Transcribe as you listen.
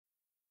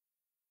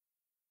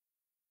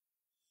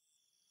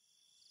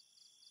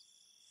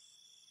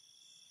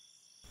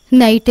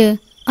Night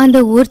அந்த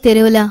ஊர்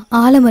தெருவுல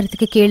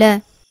ஆலமரத்துக்கு கீழே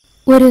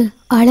ஒரு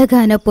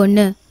அழகான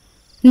பொண்ணு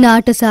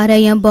நாட்டு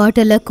சாராயம்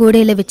பாட்டில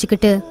கூடையில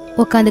வச்சுக்கிட்டு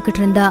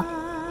உக்காந்துக்கிட்டு இருந்தா.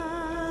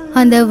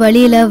 அந்த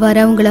வழியில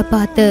வரவங்கள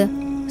பார்த்து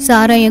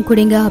சாராயம்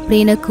குடிங்க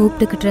அப்படின்னு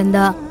கூப்பிட்டுக்கிட்டு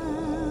இருந்தா.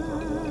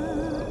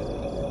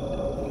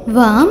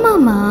 வா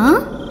மாமா,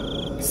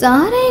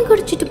 சாராயம்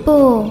குடிச்சிட்டு போ.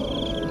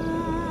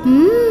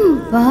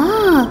 வா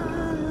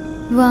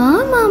வா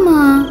மாமா,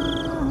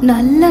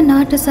 நல்ல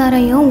நாட்டு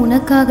சாராயம்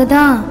உனக்காக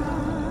தான்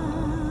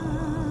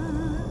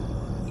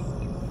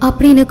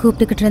அப்படின்னு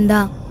கூப்பிட்டுக்கிட்டு இருந்தா.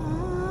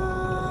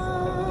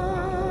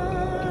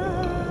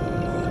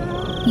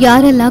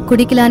 யாரெல்லாம்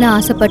குடிக்கலான்னு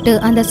ஆசைப்பட்டு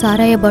அந்த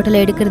சாராய பாட்டிலை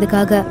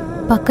எடுக்கிறதுக்காக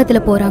பக்கத்துல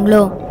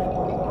போறாங்களோ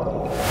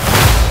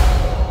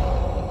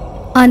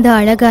அந்த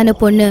அழகான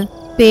பொண்ணு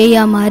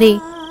பேயா மாறி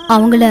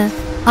அவங்கள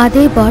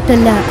அதே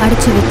பாட்டில்ல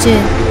அடைச்சு வச்சு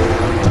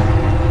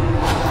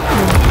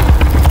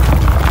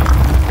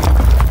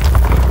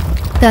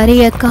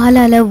தரைய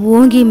காலால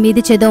ஓங்கி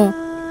மிதிச்சதும்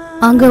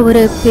அங்க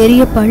ஒரு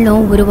பெரிய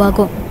பள்ளம்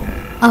உருவாகும்.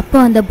 அப்போ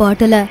அந்த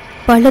பாட்டிலை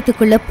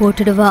பள்ளத்துக்குள்ள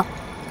போட்டுடுவா.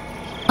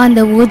 அந்த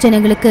ஊர்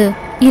ஜனங்களுக்கு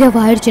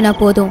இரவாயிடுச்சுனா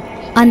போதும்,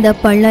 அந்த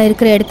பள்ளம்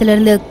இருக்கிற இடத்துல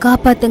இருந்து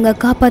காப்பாத்துங்க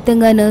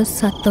காப்பாத்துங்கன்னு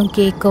சத்தம்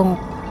கேட்கும்.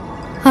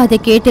 அதை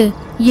கேட்டு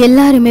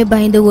எல்லாருமே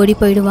பயந்து ஓடி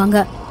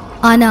போயிடுவாங்க.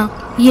 ஆனா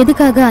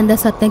எதுக்காக அந்த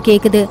சத்தம்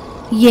கேக்குது,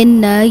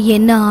 என்ன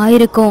என்ன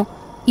ஆயிருக்கும்,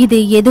 இது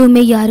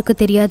எதுவுமே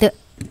யாருக்கும் தெரியாது.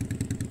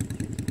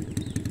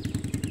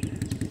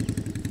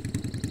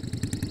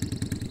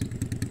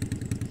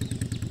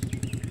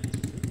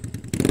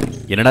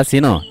 என்னடா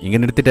சீனோ, இங்க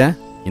நிறுத்திட்ட?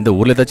 இந்த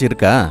ஊர்ல ஏதாச்சும்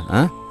இருக்கா?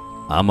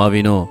 ஆமா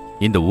வீணு,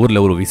 இந்த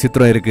ஊர்ல ஒரு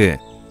விசித்திரம் இருக்கு.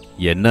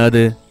 என்ன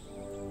அது?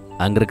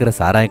 அங்க இருக்கிற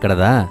சாராய கடை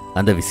தான்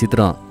அந்த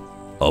விசித்திரம்.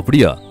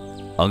 அப்படியா?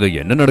 அங்க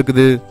என்ன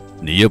நடக்குது?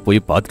 நீயே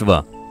போய் பார்த்துட்டு வா.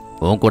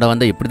 உன் கூட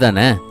வந்தா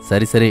இப்படிதானே?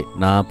 சரி சரி,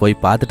 நான்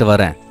போய் பார்த்துட்டு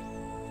வரேன்.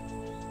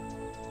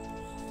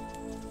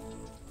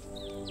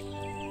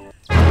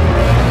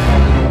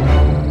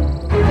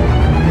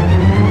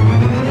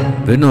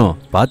 வீணு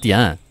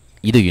பாத்தியா?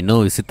 இது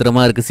இன்னும்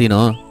விசித்திரமா இருக்கு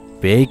சீனோ.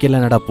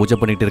 பேய்க்கெல்லாம் நடா பூஜை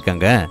பண்ணிட்டு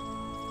இருக்காங்க.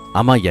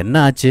 ஆமா, என்ன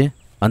ஆச்சு?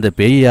 அந்த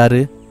பேய் யாரு?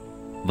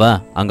 வா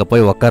அங்க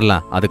போய்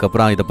உக்காரலாம்,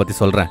 அதுக்கப்புறம் இதை பத்தி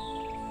சொல்றேன்.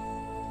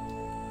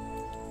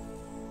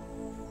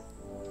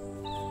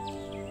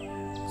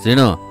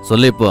 சீனோ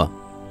சொல்லு. இப்போ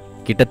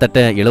கிட்டத்தட்ட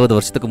 70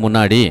 வருஷத்துக்கு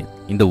முன்னாடி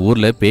இந்த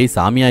ஊர்ல பேய்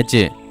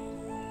சாமியாச்சு.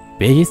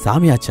 பேய்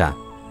சாமியாச்சா?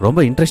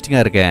 ரொம்ப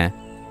இன்ட்ரெஸ்டிங்கா இருக்க.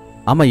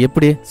 ஆமா,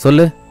 எப்படி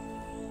சொல்லு.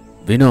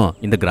 வினோ,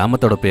 இந்த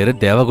கிராமத்தோட பேரு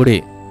தேவகுடி.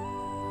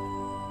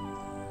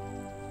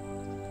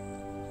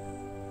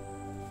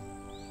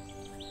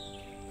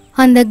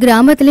 அந்த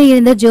கிராமத்துல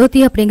இருந்த ஜோதி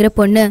அப்படிங்கிற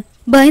பொண்ணு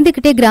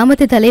பயந்துகிட்டே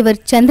கிராமத்து தலைவர்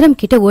சந்திரம்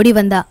கிட்ட ஓடி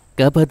வந்தா.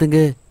 காப்பாத்துங்க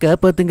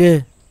காப்பாத்துங்க,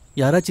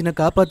 யாராச்சும்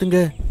காப்பாத்துங்க.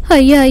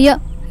 ஐயா ஐயா,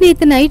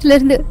 நேத்து நைட்ல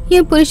இருந்து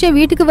என் புருஷன்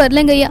வீட்டுக்கு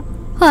வரலங்க ஐயா.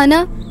 ஆனா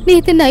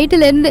நேத்து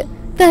நைட்ல இருந்து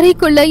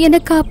தரைக்குள்ள என்ன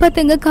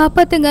காப்பாத்துங்க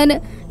காப்பாத்துங்கன்னு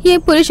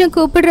என் புருஷன்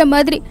கூப்பிடுற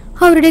மாதிரி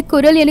அவருடைய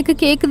குரல் எனக்கு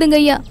கேக்குதுங்க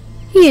ஐயா.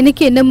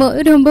 எனக்கு என்னமோ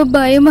ரொம்ப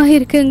பயமா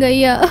இருக்குங்க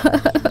ஐயா.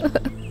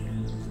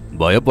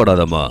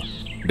 பயப்படாதம்மா.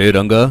 டே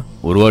ரங்கா,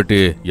 ஒரு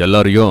வாட்டி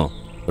எல்லாரையும்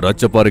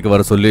ரச்சப்பாறைக்கு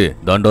வர சொல்லி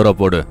தண்டோரா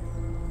போடு.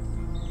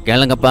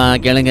 கேளுங்கப்பா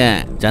கேளுங்க,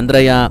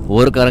 சந்திரையா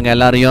ஊருக்காரங்க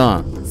எல்லாரையும்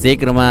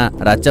சீக்கிரமா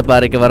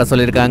ரச்சப்பாறைக்கு வர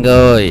சொல்லிருக்காங்க.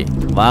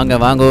 வாங்க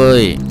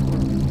வாங்கோய்.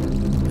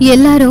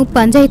 எல்லாரும்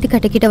பஞ்சாயத்து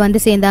கட்டுக்கிட்ட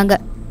வந்து சேர்ந்தாங்க.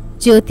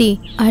 ஜோதி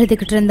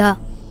அழுதுகிட்டு இருந்தா.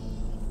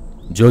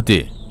 ஜோதி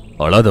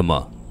அழாதம்மா,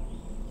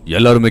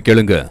 எல்லாருமே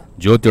கேளுங்க.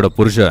 ஜோதியோட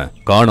புருஷன்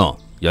காணோம்,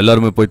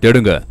 எல்லாருமே போய்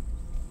தேடுங்க.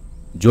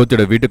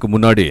 ஜோதியோட வீட்டுக்கு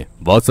முன்னாடி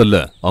வாசல்ல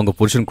அவங்க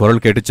புருஷன்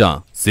குரல்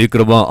கேட்டுச்சான்.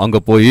 சீக்கிரமா அங்க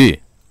போய்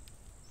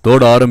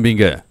தோட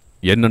ஆரம்பிங்க.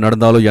 என்ன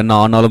நடந்தாலும் என்ன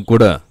ஆனாலும்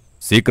கூட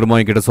சீக்கிரமா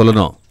என்கிட்ட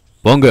சொல்லணும்.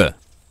 போங்க.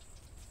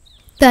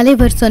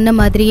 தலைவர் சொன்ன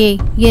மாதிரியே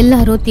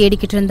எல்லாரும்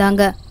தேடிக்கிட்டு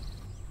இருந்தாங்க.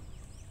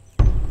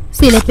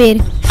 சில பேர்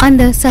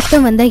அந்த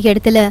சத்தம் வந்த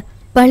இடத்துல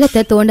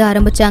பள்ளத்தை தோண்ட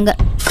ஆரம்பிச்சாங்க.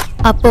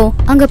 அப்போ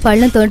அங்க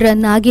பள்ளம் தோன்ற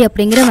நாகி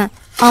அப்படிங்கிறவன்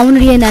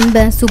அவனுடைய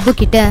நண்பன் சுப்பு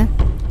கிட்ட,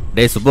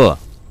 டே சுப்பு,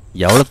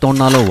 எவ்வளவு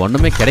தோண்டினாலும்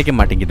ஒண்ணுமே கிடைக்க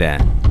மாட்டேங்குதே.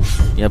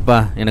 எப்பா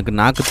எனக்கு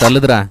நாக்கு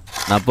தள்ளுதுரா,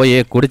 நான் போய்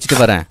குடிச்சிட்டு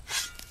வரேன்.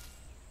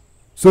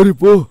 சரி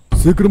போ,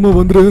 சீக்கிரமா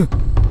வந்துரு,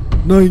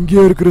 நான்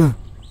இங்கேயே இருக்கிறேன்.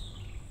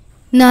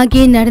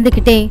 நாகி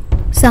நடந்துகிட்டே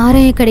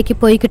சாராய கடைக்கு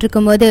போய்கிட்டு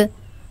இருக்கும் போது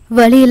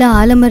வழியில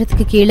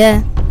ஆலமரத்துக்கு கீழே,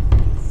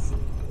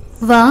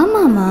 வா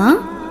மாமா,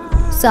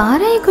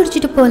 சாராயம்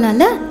குடிச்சிட்டு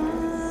போலாம்ல.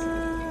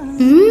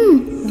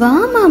 வா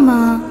மாமா,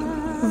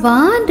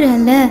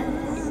 வான்றல,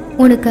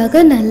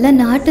 உனக்காக நல்ல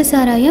நாட்டு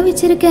சாராயம்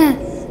வச்சிருக்கேன்.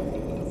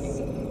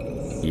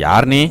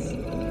 யார் நீ?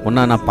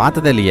 உன்னை நான்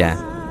பார்த்ததே இல்லையே.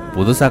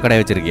 புதுசா கடை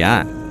வச்சிருக்கியா?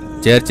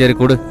 சரி சரி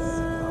கொடு.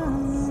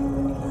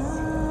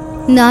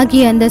 நாகி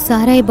அந்த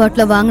சாராய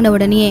பாட்டில வாங்கின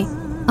உடனே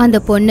அந்த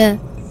பொண்ணு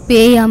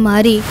பேயா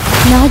மாறி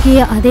நாகிய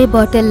அதே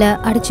பாட்டில்ல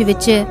அடைச்சு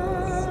வச்சு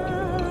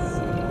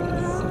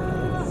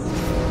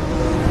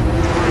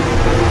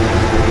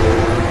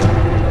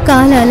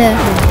காலால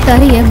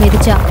தரைய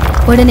மிதிச்சா.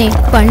 உடனே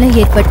பள்ளம்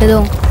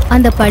ஏற்பட்டதும்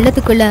அந்த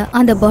பள்ளத்துக்குள்ள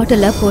அந்த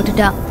பாட்டில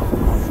போட்டுட்டா.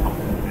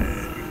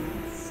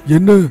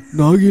 என்ன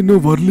நாகி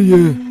இன்னும்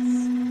வரலையே?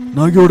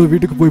 நாகியோட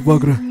வீட்டுக்கு போய்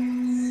பாக்குறேன்.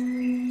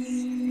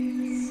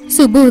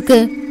 சுப்புவுக்கு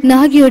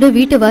நாகியோட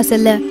வீட்டு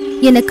வாசல்ல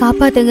என்னை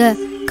காப்பாத்துங்க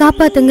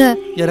காப்பாத்துங்க,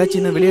 யாராச்சும்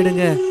என்ன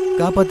வெளியிடுங்க,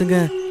 காப்பாத்துங்க,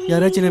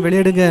 யாராச்சும் என்ன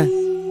வெளியிடுங்க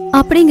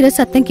அப்படிங்கிற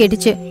சத்தம்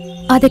கேட்டுச்சு.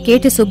 அதை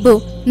கேட்டு சுப்பு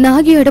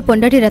நாகியோட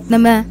பொண்டாட்டி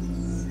ரத்னம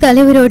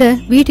தலைவரோட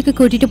வீட்டுக்கு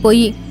கூட்டிட்டு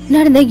போய்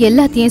நடந்த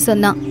எல்லாத்தையும்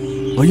சொன்னான்.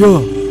 ஐயா,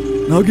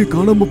 நாகி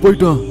காணாம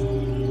போயிட்டான்.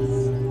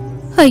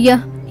 ஐயா,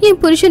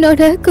 என்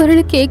புருஷனோட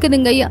குரல்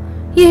கேக்குதுங்க ஐயா,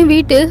 என்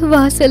வீட்டு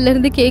வாசல்ல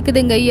இருந்து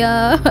கேக்குதுங்க ஐயா.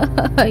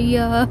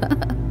 ஐயா,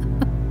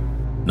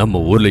 நம்ம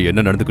ஊர்ல என்ன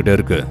நடந்துகிட்டே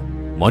இருக்கு?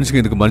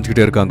 மனுஷங்க இதுக்கு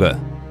மறைஞ்சுக்கிட்டே இருக்காங்க.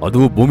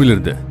 அதுவும் பூமியில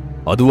இருந்து,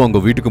 அதுவும் அவங்க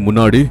வீட்டுக்கு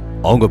முன்னாடி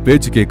அவங்க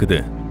பேச்சு கேக்குது.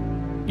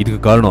 இதுக்கு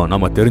காரணம்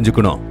நாம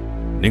தெரிஞ்சுக்கணும்.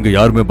 நீங்க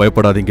யாருமே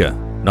பயப்படாதீங்க.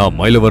 நான்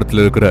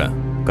மயிலவரத்துல இருக்கிற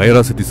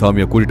கைராசத்தி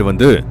சாமியை கூட்டிட்டு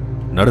வந்து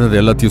நடந்தது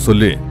எல்லாத்தையும்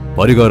சொல்லி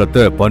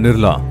பரிகாரத்தை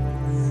பண்ணிரலாம்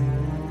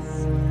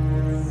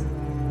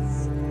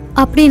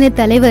அப்படின்னு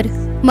தலைவர்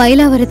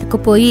மயிலாவரத்துக்கு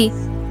போய்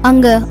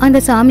அங்க அந்த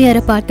சாமியார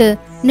பார்த்து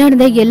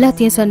நடந்த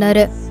எல்லாத்தையும்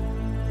சொன்னாரு.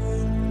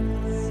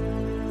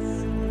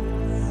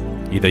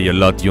 இதை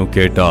எல்லாத்தையும்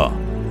கேட்டா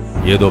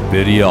ஏதோ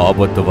பெரிய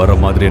ஆபத்து வர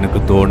மாதிரி எனக்கு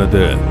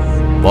தோணுது.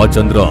 வா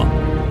சந்திரா,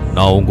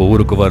 நான் உங்க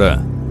ஊருக்கு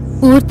வரேன்.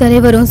 ஊர்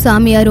தலைவரும்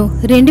சாமியாரும்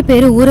 2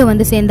 பேரும் ஊரை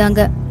வந்து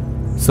சேர்ந்தாங்க.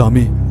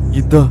 சாமி,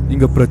 இதான்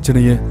இங்க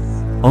பிரச்சனையே.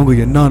 அவங்க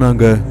என்ன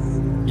ஆனாங்க?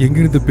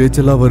 எங்கிருந்து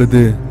பேச்செல்லாம்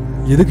வருது?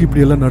 எதுக்கு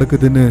இப்படி எல்லாம்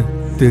நடக்குதுன்னு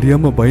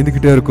தெரியாம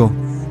பயந்துகிட்டே இருக்கோம்.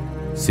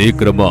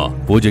 சீக்கிரமா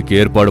பூஜைக்கு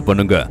ஏற்பாடு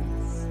பண்ணுங்க.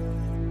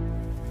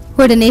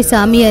 உடனே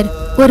சாமியார்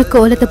ஒரு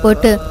கோலத்தை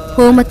போட்டு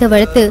ஹோமத்தை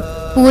வளர்த்து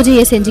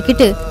பூஜையை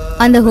செஞ்சுக்கிட்டு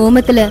அந்த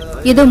ஹோமத்துல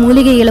ஏதோ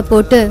மூலிகைகளை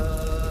போட்டு,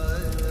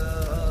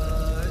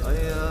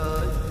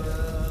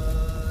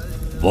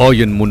 வா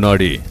என்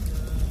முன்னாடி.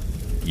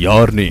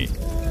 யார் நீ?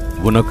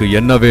 உனக்கு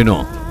என்ன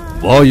வேணும்?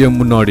 வா என்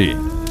முன்னாடி.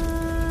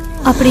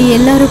 அப்படி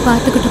எல்லாரும்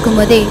பார்த்துக்கிட்டு இருக்கும்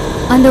போதே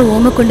அந்த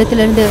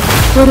ஓமக்குண்டத்துல இருந்து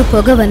ஒரு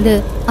புகை வந்து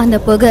அந்த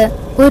புகை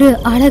ஒரு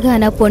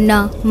அழகான பொண்ணா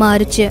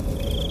மாறுச்சு.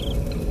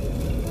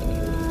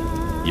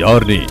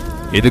 யார் நீ?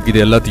 எதுக்கு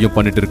இது எல்லாத்தையும்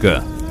பண்ணிட்டு இருக்க?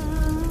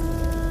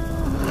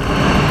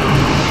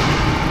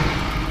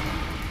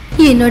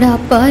 என்னோட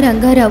அப்பா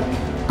ரங்காராவ்,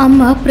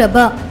 அம்மா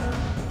பிரபா.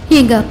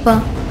 எங்க அப்பா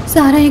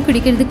சாராயம்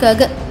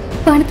குடிக்கிறதுக்காக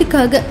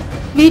பணத்துக்காக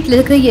வீட்டுல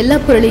இருக்கிற எல்லா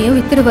பொருளையும்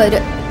வித்துருவாரு.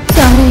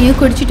 சாராயம்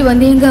குடிச்சிட்டு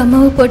வந்து எங்க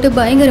அம்மாவை போட்டு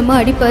பயங்கரமா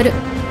அடிப்பாரு.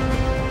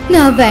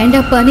 நான்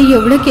வேண்டாப்பான்னு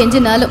எவ்வளவு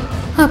கெஞ்சினாலும்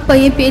அப்பா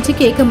என் பேச்சு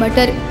கேட்க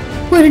மாட்டாரு.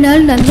 ஒரு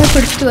நாள் நல்லா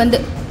குடிச்சிட்டு வந்து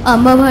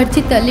அம்மாவை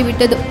அடிச்சு தள்ளி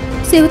விட்டதும்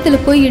செவத்துல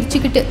போய்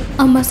இடிச்சுக்கிட்டு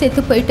அம்மா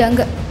செத்து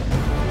போயிட்டாங்க.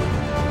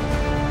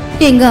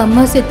 எங்க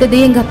அம்மா செத்தது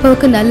எங்க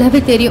அப்பாவுக்கு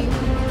நல்லாவே தெரியும்.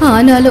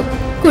 ஆனாலும்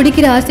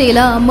குடிக்கிற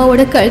ஆசையெல்லாம்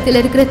அம்மாவோட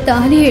கழுத்துல இருக்கிற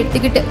தாலியை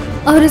எடுத்துக்கிட்டு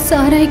அவரு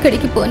சாராய்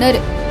கடைக்கு போனாரு.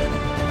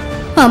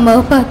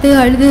 அம்மாவை பார்த்து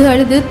அழுது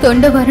அழுது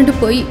தொண்டை வறண்டு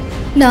போய்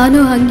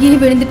நானும் அங்கேயே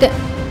விழுந்துட்டேன்.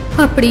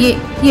 அப்படியே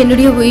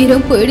என்னுடைய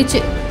உயிரும்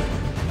போயிடுச்சு.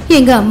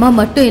 எங்க அம்மா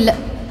மட்டும் இல்ல,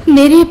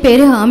 நிறைய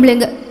பேரு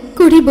ஆம்பளைங்க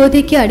குடி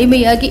போதைக்கு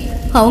அடிமையாகி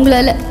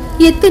அவங்களால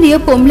எத்தனையோ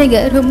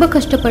பொம்பளைங்க ரொம்ப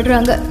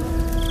கஷ்டப்படுறாங்க.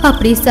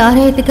 அப்படி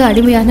சாராயத்துக்கு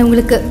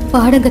அடிமையானவங்களுக்கு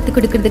பாடம் கத்து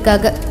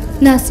கொடுக்கறதுக்காக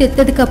நான்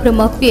செத்ததுக்கு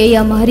அப்புறமா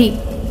பேயா மாறி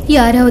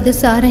யாராவது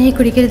சாராயம்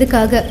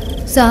குடிக்கிறதுக்காக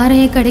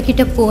சாராயம்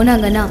கடைக்கிட்ட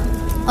போனாங்கன்னா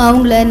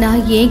அவங்கள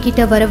நான் ஏன்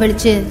கிட்ட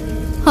வரவழைச்சு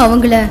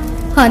அவங்கள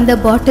அந்த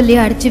பாட்டிலே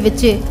அடைச்சி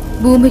வச்சு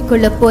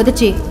பூமிக்குள்ள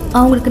புதைச்சி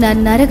அவங்களுக்கு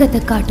நான் நரகத்தை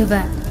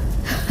காட்டுவேன்.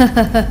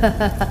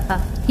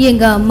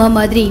 எங்க அம்மா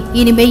மாதிரி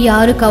இனிமே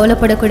யாரும்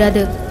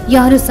கவலைப்படக்கூடாது,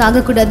 யாரும்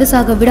சாகக்கூடாது,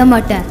 சாக விட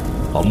மாட்டேன்.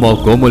 அம்மா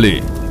கோமலி,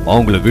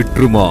 அவங்கள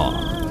விட்டுருமா.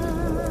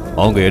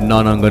 அவங்க என்ன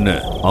ஆனாங்கன்னு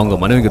அவங்க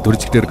மனைவிங்க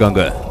துடிச்சுக்கிட்டு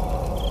இருக்காங்க.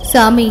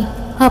 சாமி,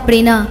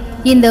 அப்படின்னா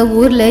இந்த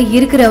ஊர்ல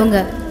இருக்கிறவங்க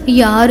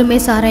யாருமே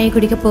சாராயம்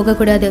குடிக்க போக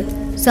கூடாது,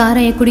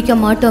 சாராயம் குடிக்க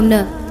மாட்டோம்னு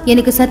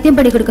எனக்கு சத்தியம்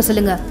பண்ணி கொடுக்க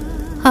சொல்லுங்க.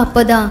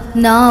 அப்பதான்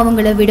நான்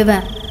அவங்கள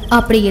விடுவேன்.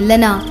 அப்படி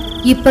இல்லைன்னா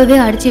இப்பவே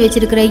அடிச்சு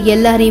வச்சிருக்கிற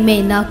எல்லாரையுமே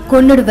நான்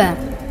கொன்னுடுவேன்.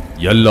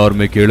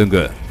 எல்லாருமே கேளுங்க,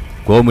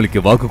 கோமலிக்கு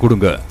வாக்கு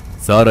கொடுங்க,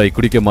 சாராய்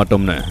குடிக்க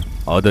மாட்டோம்னு.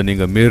 அதை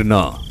நீங்க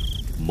மீறினா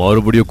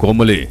மறுபடியும்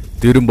கோமலி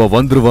திரும்ப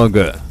வந்துருவாங்க.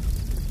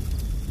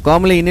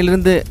 கோமலி,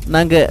 இன்னிலிருந்து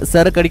நாங்க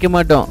சரக்கு அடிக்க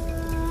மாட்டோம்.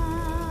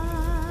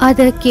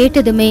 அத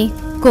கேட்டதுமே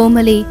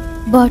கோமலி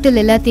பாட்டில்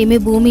எல்லாத்தையுமே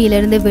பூமியில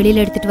இருந்து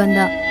வெளியில எடுத்துட்டு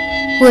வந்தா.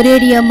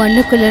 ஒரேடியா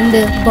மண்ணுக்குள்ள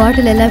இருந்து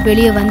பாட்டில் எல்லாம்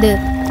வெளியே வந்து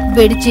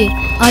வெடிச்சு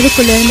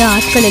அதுக்குள்ள இருந்த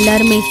ஆட்கள்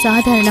எல்லாருமே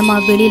சாதாரணமா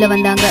வெளியில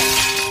வந்தாங்க.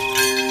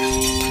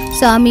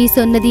 சாமி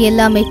சொன்னது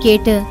எல்லாமே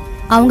கேட்டு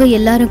அவங்க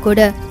எல்லாரும் கூட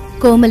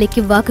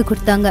கோமலிக்கு வாக்கு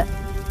கொடுத்தாங்க.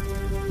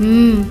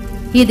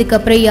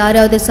 இதுக்கப்புறம்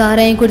யாராவது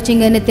சாராயம்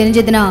குடிச்சிங்கன்னு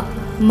தெரிஞ்சதுன்னா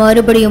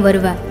மறுபடியும்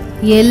வருவேன்,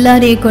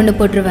 எல்லாரையும் கொண்டு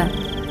போட்டுருவேன்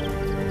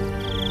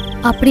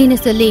அப்படின்னு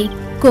சொல்லி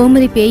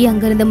கோமலி பேய்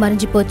அங்கிருந்து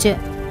மறைஞ்சு போச்சு.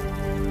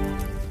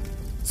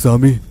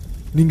 சாமி,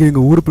 நீங்க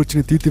எங்க ஊர்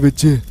பிரச்சனை தீர்த்து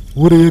வச்சு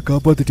ஊரையே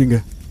காப்பாத்திட்டீங்க.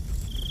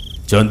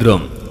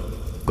 சந்திரம்,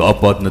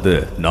 காப்பாத்தினது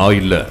நான்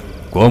இல்ல,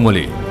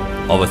 கோமலி.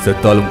 அவ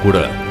செத்தாலும் கூட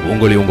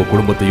உங்களையும் உங்க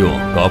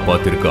குடும்பத்தையும்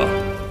காப்பாத்திருக்கா.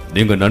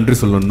 நீங்க நன்றி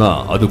சொல்லணும்னா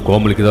அது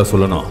கோமலிக்கு தான்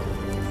சொல்லணும்.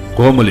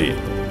 கோமலி,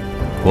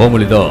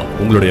 கோமலி தான்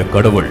உங்களுடைய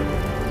கடவுள்.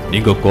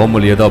 நீங்க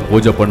கோமலியை தான்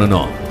பூஜை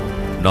பண்ணணும்.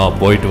 நான்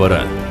போயிட்டு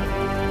வரேன்.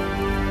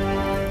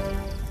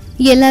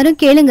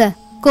 எல்லாரும் கேளுங்க,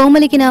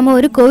 கோமலிக்கு நாம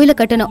ஒரு கோவிலை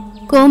கட்டணும்.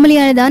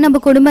 கோமலியானதான் நம்ம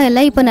குடும்பம்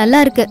எல்லாம் இப்ப நல்லா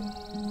இருக்கு.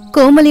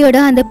 கோமலியோட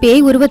அந்த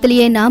பேய்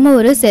உருவத்திலேயே நாம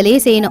ஒரு சிலையை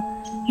செய்யணும்.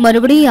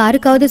 மறுபடியும்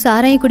யாருக்காவது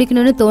சாராயம்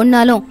குடிக்கணும்னு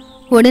தோணினாலும்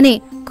உடனே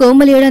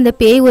கோமலியோட அந்த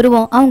பேய்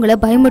உருவம் அவங்கள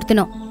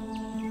பயமுறுத்தணும்.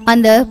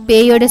 அந்த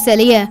பேயோட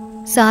சிலைய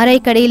சாராய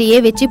கடையிலேயே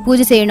வச்சு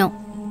பூஜை செய்யணும்.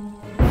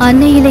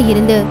 அன்னையில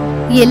இருந்து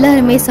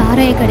எல்லாருமே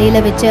சாராய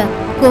கடையில வச்ச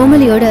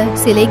கோமலியோட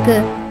சிலைக்கு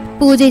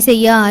பூஜை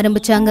செய்ய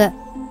ஆரம்பிச்சாங்க.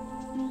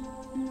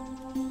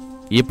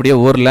 இப்படியே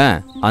ஊர்ல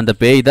அந்த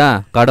பேய்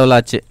தான்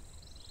கடவுளாச்சு.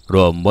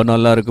 ரொம்ப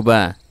நல்லா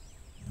இருக்குப்பா.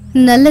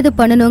 நல்லது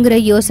பண்ணணுங்கிற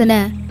யோசனை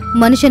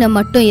மனுஷனை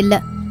மட்டும் இல்ல,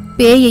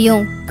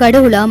 பேயையும்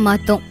கடவுளா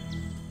மாத்தும்.